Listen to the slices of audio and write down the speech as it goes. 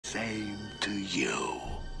Same to you.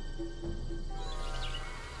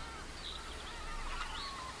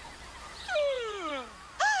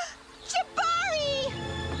 Jabari!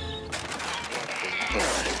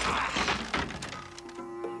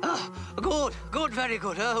 Good, very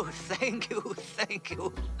good. Oh, thank you.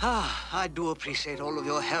 I do appreciate all of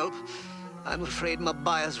your help. I'm afraid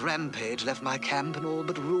Mabaya's rampage left my camp in all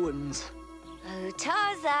but ruins. Oh,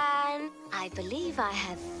 Tarzan, I believe I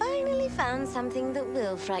have finally found something that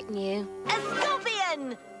will frighten you. A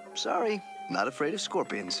scorpion! Sorry, not afraid of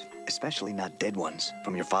scorpions, especially not dead ones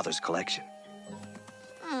from your father's collection.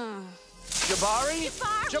 Jabari?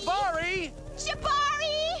 Jabari!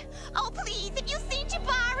 Jabari! Oh, please, have you seen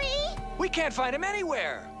Jabari? We can't find him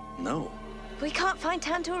anywhere. No. We can't find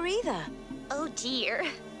Tantor either. Oh, dear.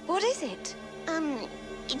 What is it?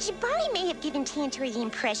 Jabari may have given Tantor the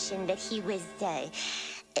impression that he was,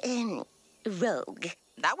 rogue.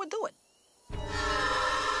 That would do it.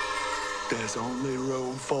 There's only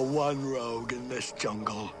room for one rogue in this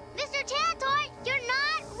jungle. Mr. Tantor, you're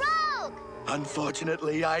not rogue!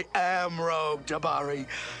 Unfortunately, I am rogue, Jabari.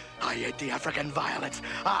 I ate the African violets.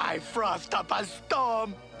 I frothed up a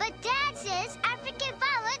storm. But Dad says African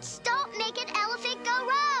violets don't make an elephant go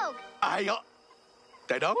rogue.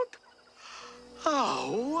 They don't?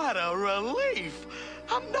 Oh, what a relief.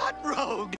 I'm not rogue.